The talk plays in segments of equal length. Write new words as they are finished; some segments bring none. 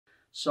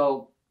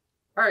So,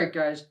 alright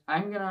guys,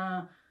 I'm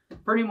gonna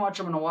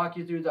walk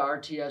you through the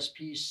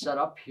RTSP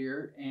setup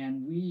here,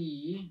 and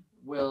we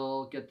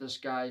will get this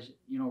guy,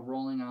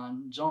 rolling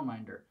on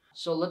ZoneMinder.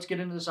 So let's get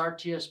into this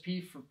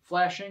RTSP for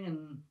flashing,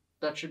 and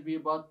that should be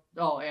about,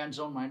 and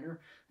ZoneMinder,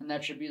 and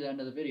that should be the end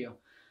of the video.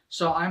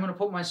 So I'm gonna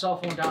put my cell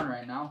phone down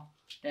right now,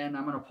 and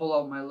I'm gonna pull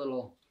out my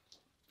little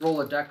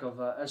Rolodeck of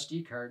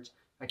SD cards.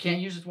 I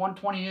can't use this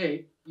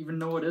 128, even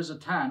though it is a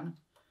 10.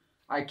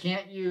 I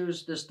can't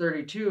use this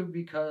 32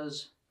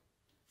 because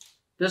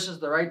this is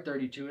the right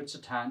 32, it's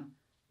a 10.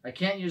 I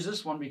can't use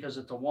this one because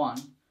it's a 1.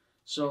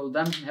 So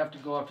them have to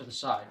go off to the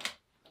side.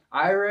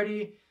 I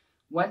already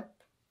went.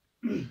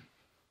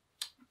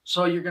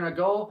 So you're going to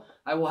go,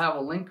 I will have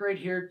a link right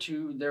here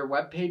to their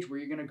webpage where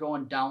you're going to go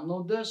and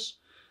download this.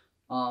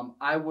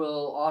 I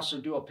will also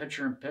do a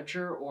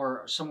picture-in-picture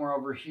or somewhere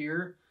over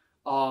here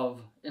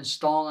of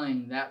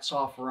installing that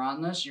software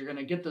on this. You're going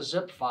to get the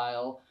zip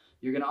file.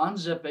 You're going to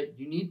unzip it.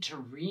 You need to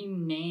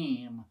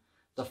rename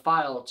the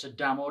file to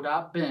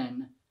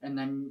demo.bin, and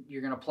then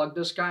you're going to plug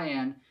this guy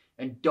in.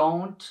 And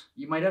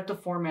you might have to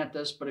format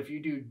this, but if you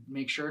do,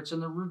 make sure it's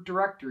in the root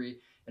directory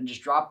and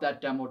just drop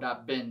that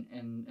demo.bin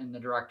in the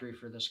directory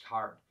for this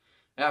card.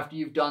 After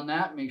you've done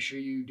that, make sure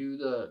you do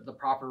the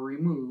proper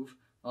remove,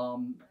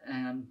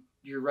 and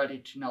you're ready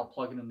to now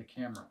plug it in the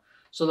camera.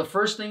 So the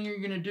first thing you're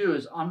going to do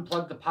is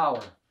unplug the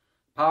power.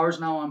 Power's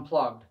now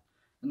unplugged.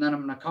 And then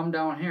I'm going to come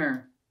down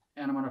here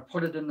and I'm going to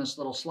put it in this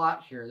little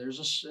slot here.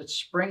 It's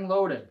spring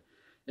loaded.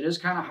 It is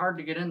kind of hard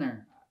to get in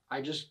there.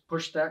 I just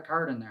pushed that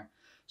card in there.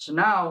 So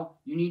now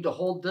you need to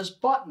hold this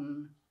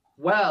button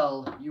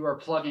while you are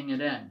plugging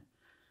it in.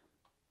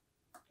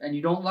 And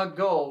you don't let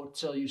go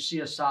till you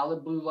see a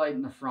solid blue light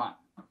in the front.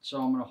 So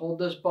I'm going to hold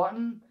this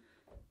button.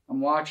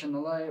 I'm watching the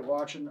light,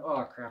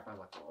 oh crap, I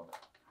let go of it.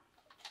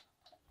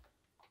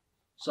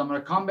 So I'm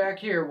going to come back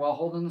here while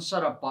holding the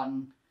setup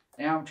button,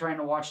 and I'm trying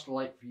to watch the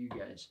light for you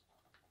guys.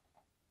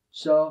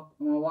 So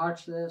I'm going to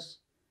watch this,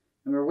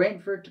 and we're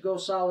waiting for it to go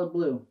solid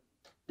blue.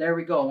 There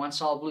we go, one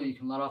solid blue, you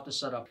can let off the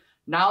setup.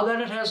 Now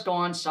that it has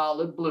gone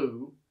solid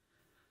blue,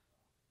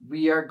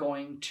 we are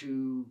going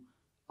to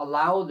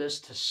allow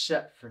this to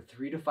sit for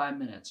 3 to 5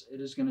 minutes.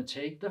 It is going to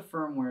take the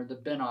firmware, the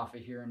bin off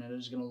of here, and it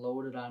is going to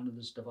load it onto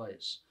this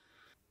device.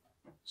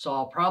 So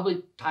I'll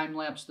probably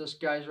time-lapse this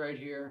guys right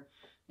here,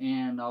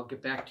 and I'll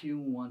get back to you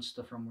once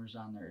the firmware's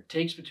on there. It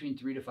takes between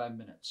 3 to 5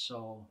 minutes,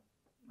 so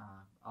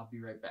I'll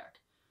be right back.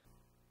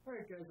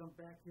 Alright guys, I'm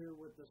back here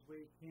with this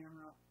Wyze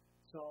camera.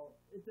 So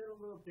it did a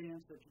little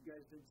dance that you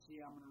guys didn't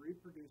see. I'm going to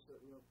reproduce it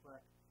real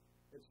quick.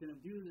 It's going to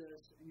do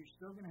this, and you're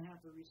still going to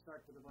have to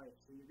restart the device.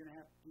 So you're going to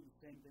have to do the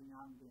same thing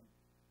I'm doing.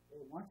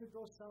 But once it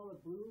goes solid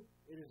blue,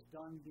 it is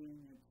done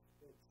being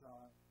its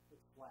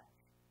flash.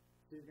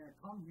 So you're going to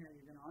come here,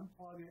 you're going to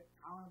unplug it,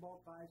 count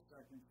about 5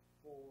 seconds,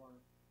 4,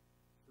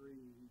 3,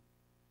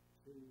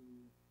 2,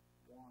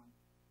 1,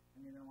 and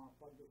you're going to want to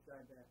plug this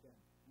guy back in.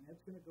 And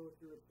it's going to go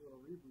through its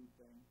little reboot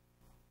thing.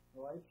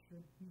 The light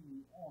should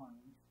be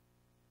orange.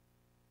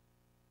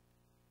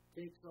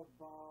 Takes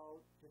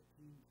about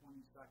 15-20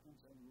 seconds,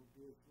 and we'll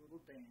do its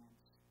little dance,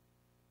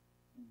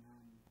 and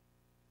then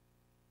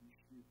you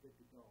should be good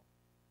to go.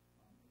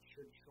 It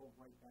should show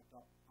right back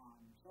up on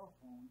your cell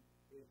phone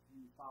if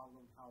you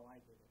followed how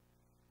I did it.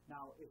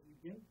 Now, if you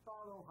didn't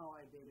follow how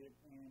I did it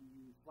and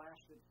you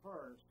flashed it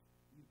first,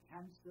 you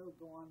can still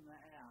go on the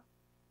app.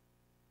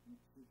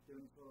 Keep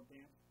doing this little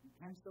dance. You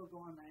can still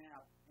go on the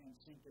app and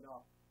sync it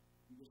up.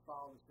 You just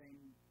follow the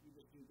same. You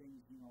just do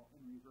things,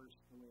 in reverse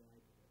the way I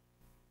did it.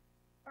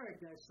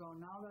 Alright guys, so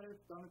now that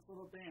it's done its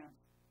little dance,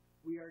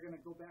 we are going to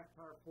go back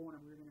to our phone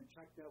and we're going to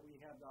check that we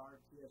have the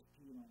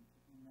RTSP link,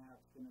 and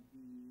that's going to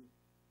be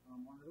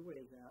under the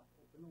Wzye app.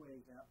 Open the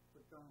Wzye app,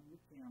 click on your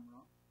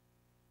camera,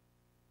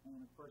 and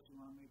of course you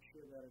want to make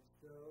sure that it's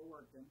still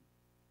working.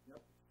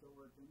 Yep, it's still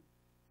working.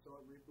 So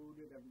it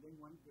rebooted,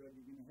 everything went good.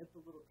 You're going to hit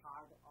the little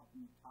cog up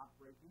in the top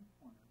right hand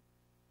corner,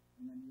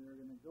 and then you're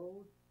going to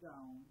go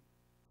down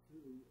to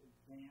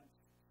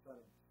Advanced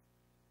Settings.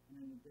 And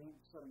in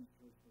Advanced Settings,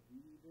 towards the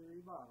very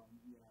bottom,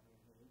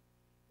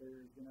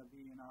 there's going to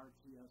be an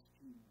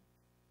RTSP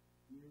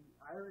link.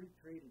 I already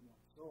created one,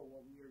 so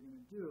what we are going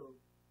to do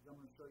is I'm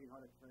going to show you how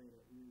to create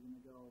it. You're going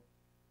to go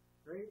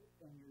create,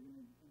 and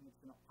it's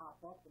going to pop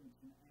up, and it's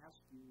going to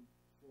ask you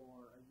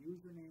for a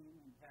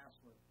username and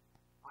password.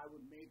 I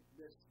would make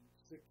this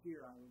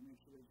secure. I would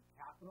make sure there's a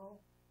capital,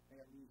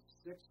 at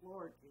least 6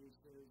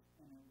 lowercases,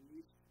 and at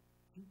least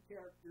 2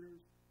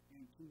 characters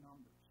and 2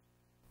 numbers.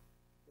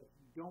 If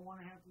you don't want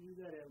to have to do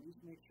that, at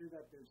least make sure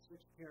that there's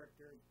 6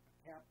 characters, a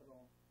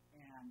capital,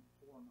 and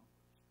 4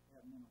 numbers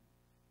at minimum.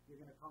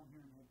 You're going to come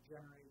here and hit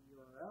generate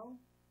URL.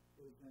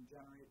 It's going to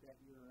generate that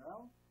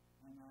URL.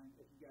 And then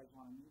if you guys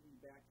want to meet me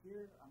back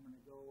here, I'm going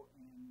to go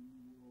and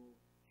we will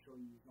show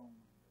you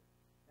ZoneMinder.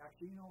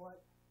 Actually, you know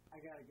what? I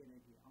got to get in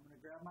here. I'm going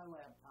to grab my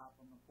laptop.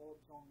 I'm going to pull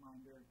up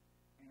ZoneMinder,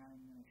 and I'm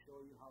going to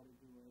show you how to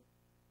do it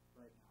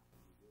right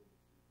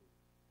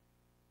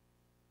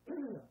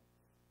now.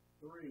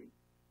 3,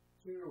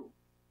 2.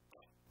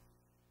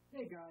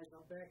 Hey guys,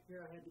 I'm back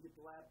here. I had to get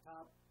the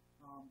laptop.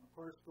 Of course,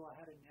 course, go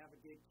ahead and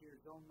navigate to your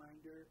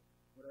ZoneMinder,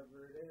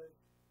 whatever it is,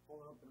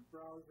 pull it up in a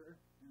browser,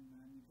 and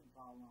then you can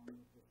follow along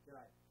with this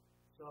guide.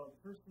 So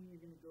the first thing you're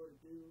going to go to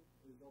do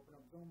is open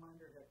up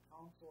ZoneMinder, hit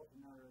console if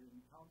you're not already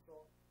in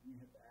console, and you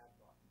hit the add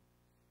button.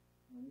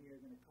 And we are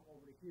going to come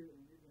over to here,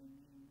 and we're going to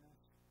name this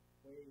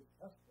Wzye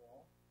test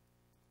wall.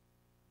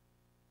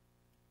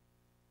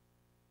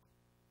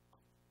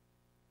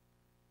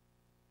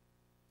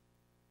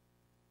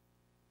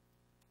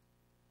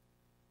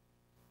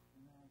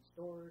 And then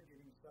storage,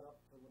 you're going to set up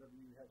to whatever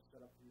you have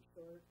set up for your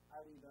storage.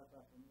 I leave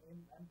FF and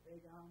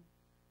MPEG on.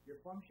 Your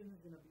function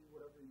is going to be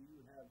whatever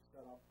you have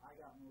set up. I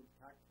got mode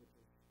text, which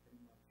is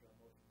pretty much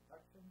motion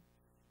detection.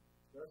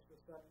 The rest of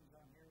the settings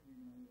on here, you're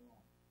going to leave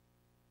alone.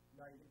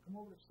 Now you can come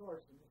over to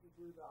source, and this is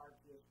where the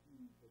RTSP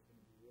link is going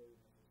to be really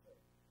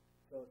necessary.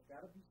 So it's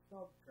got to be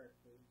spelled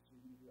correctly. So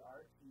you're going to do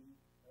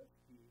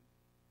RTSP //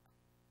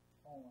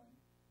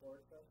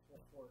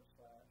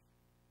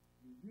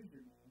 your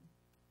username,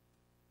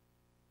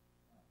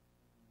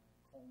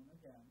 colon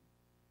again,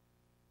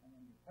 and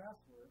then your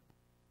password.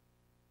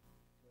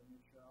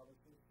 Make sure all this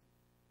is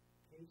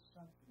case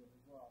sensitive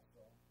as well,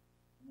 so,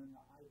 and then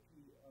the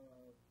IP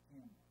of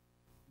camera.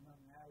 And then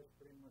that is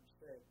pretty much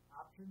safe.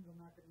 Options, I'm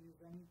not going to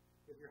use any.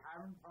 If you're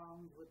having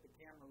problems with the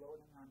camera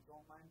loading on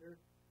ZoneMinder,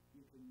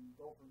 you can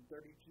go from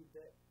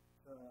 32-bit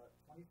to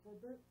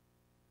 24-bit.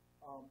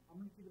 I'm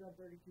going to keep it at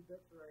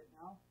 32-bit for right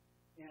now.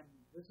 And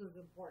this is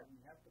important.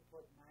 You have to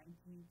put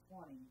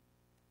 1920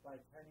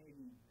 by 1080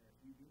 in here. If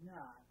you do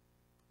not,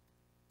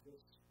 this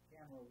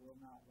camera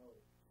will not load.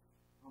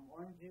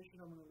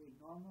 Orientation, I'm going to leave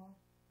normal.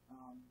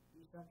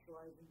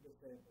 Decentralizing,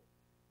 disabled.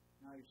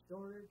 Now your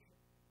storage,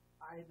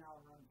 I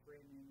now run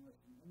frame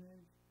analyst and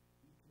image.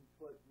 You can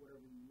put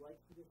whatever you like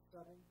for this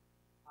setting.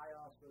 I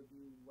also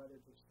do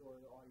whether to store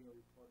the audio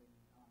recording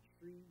on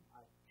stream.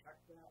 I check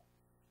that.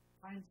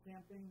 Time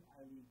stamping,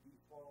 I leave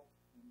default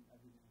and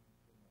everything is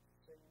pretty much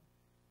the same.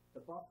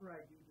 The buffer,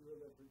 I do a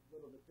little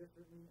bit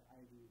differently.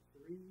 I do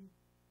 3,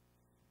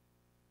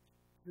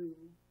 2,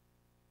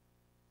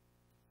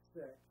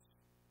 6,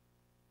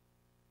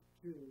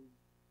 3,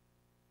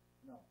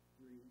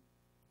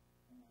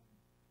 and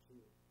 2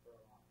 for a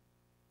line.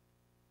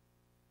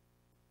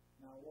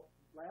 Now,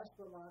 last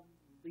but not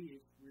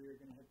least, we're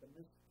going to hit the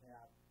MIST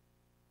tab,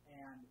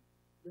 and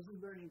this is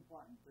very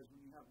important because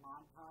when you have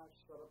montage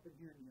set up in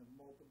here and you have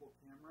multiple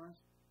cameras,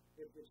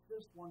 if it's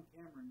just one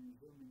camera and you're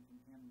zooming from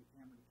camera to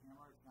camera to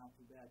camera, it's not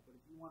too bad. But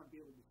if you want to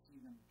be able to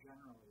see them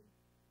generally,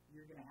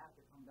 you're going to have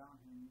to come down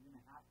here and you're going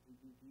to have to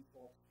do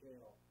default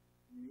scale.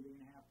 You're either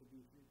going to have to do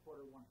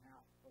 3/4, 1/2,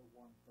 or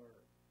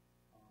 1/3.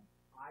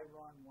 I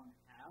run 1/2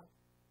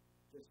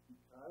 just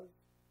because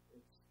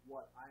it's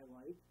what I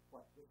like,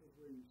 but this is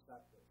where you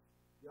set this.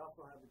 You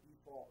also have a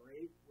default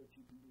rate, which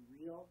you can do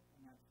real,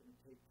 and that's going to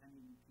take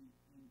 1080p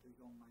into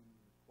ZoneMinder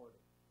and record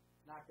it.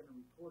 It's not going to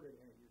record it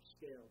at your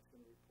scale, it's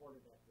going to record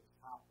it at this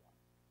top one.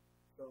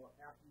 So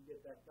after you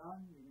get that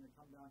done, you're going to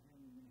come down here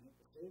and you're going to hit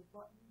the save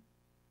button,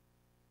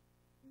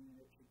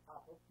 and it should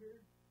pop up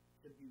here.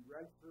 Should be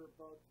red for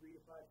about 3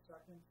 to 5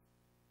 seconds,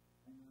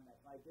 and then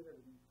if I did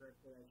everything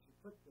correctly, I should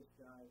put this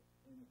guy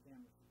in the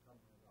camera should come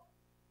right off.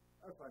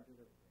 Or if I did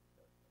everything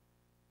correctly.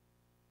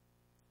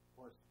 Of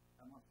course,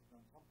 I must have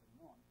done something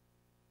wrong,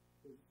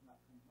 because it's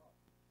not coming up.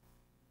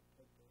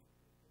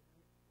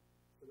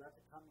 So that's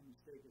a common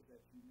mistake, is that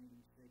you made a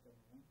mistake on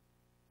the link.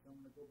 So I'm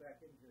going to go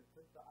back in here,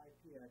 click the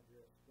IP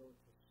address, go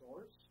to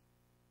source,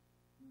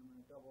 and I'm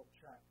going to double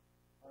check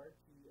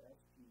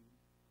RTSP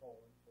 //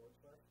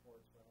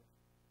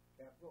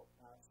 capital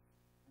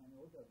SNOW,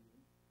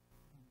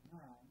 and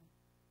then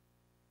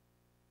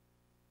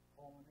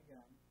colon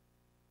again,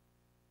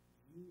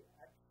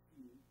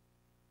 ZXC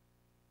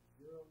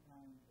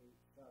 0987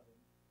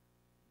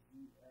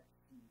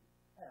 ZXC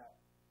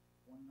at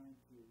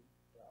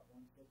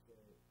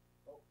 192.168.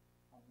 Oh,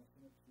 I'm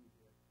missing a 2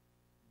 here,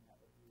 and that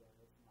would be why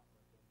it's not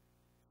working.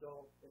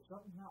 So if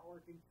something's not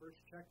working,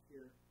 first check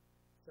here.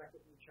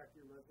 Secondly, check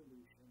your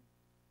resolution.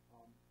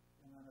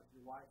 And then if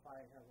your Wi-Fi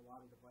has a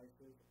lot of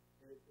devices,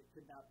 it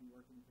could not be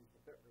working because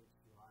the bit rate's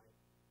too high.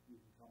 You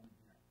can come in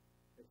here.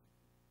 If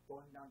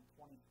going down to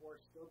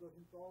 24 still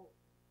doesn't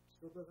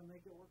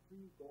make it work for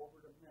you, go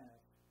over to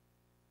MIST,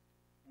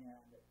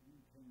 and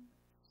you can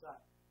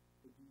set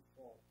the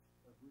default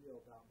of real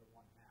down to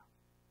 1/2.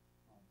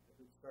 If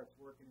it starts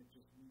working, it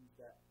just means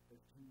that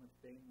there's too much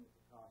bandwidth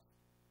to cost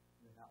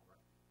in the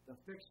network. The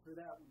fix for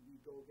that would be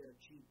go get a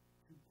cheap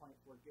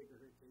 2.4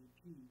 gigahertz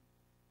AP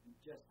and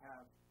just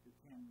have your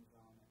cameras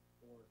on it,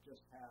 or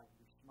just have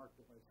your smart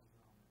devices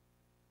on it.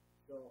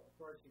 So, of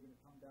course, you're going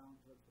to come down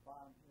to the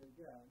bottom here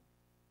again,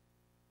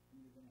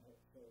 and you're going to hit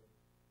save.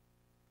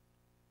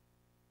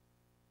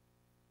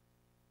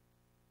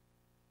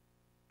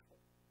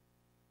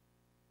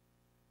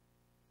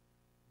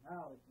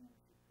 Now it's going to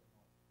come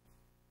up.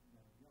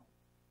 There we go.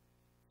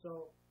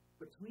 So,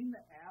 between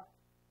the app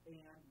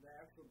and the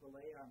actual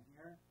delay on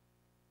here,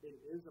 it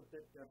is a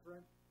bit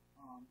different.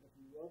 If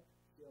you look,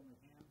 see on my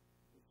hand,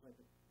 it's like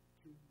a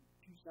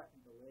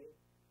 2-second delay.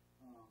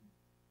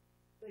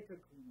 They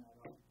could clean that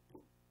up,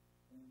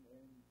 and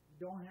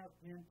don't have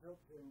pan tilt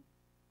zoom,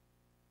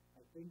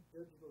 I think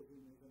digital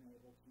zoom is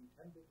enabled, so you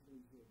can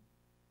digitally zoom.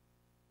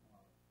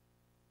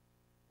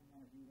 And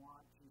then if you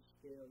want to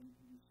scale, you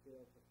can do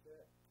scale to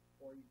fit,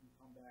 or you can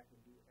come back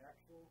and do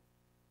actual.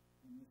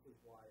 And this is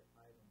why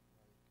I don't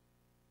like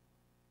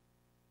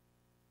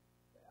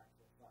the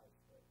actual size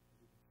fit. As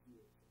you can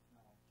see, it's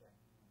now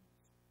ginormous.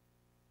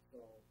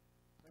 So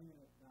bringing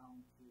it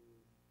down to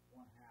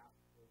 1/2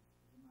 is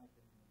in my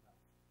opinion the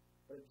best.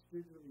 But it's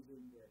digitally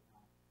zoomed right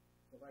now.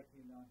 So if I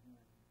came down here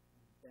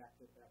and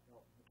backed it back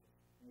up and hit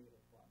this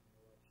negative button,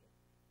 it'll let you.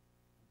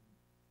 And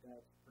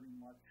that's pretty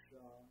much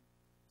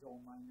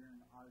ZoneMinder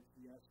and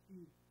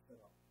RTSP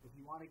setup. If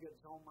you want to get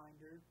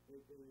ZoneMinder,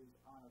 it is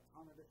on a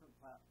ton of different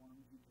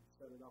platforms. You can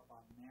set it up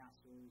on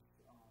NAS's,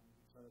 you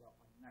can set it up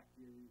on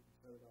Netgear, you can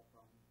set it up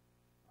on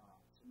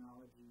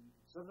Synology, you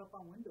can set it up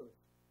on Windows.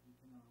 You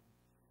can,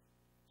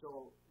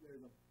 so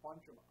there's a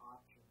bunch of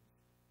options.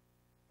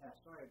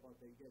 Sorry about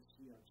that, you guys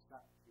see our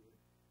step here.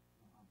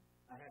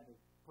 I had to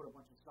put a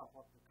bunch of stuff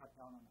up to cut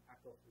down on the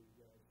echo for you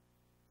guys.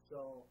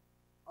 So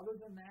other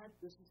than that,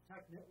 this is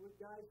Tech Nitwit,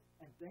 guys,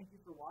 and thank you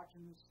for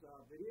watching this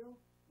video.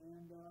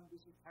 And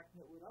this is Tech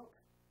Nitwit out.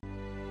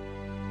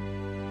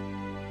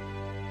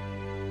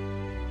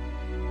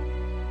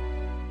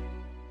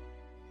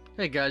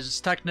 Hey guys,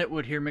 it's Tech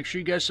Nitwit here. Make sure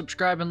you guys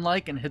subscribe and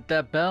like and hit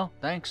that bell.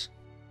 Thanks.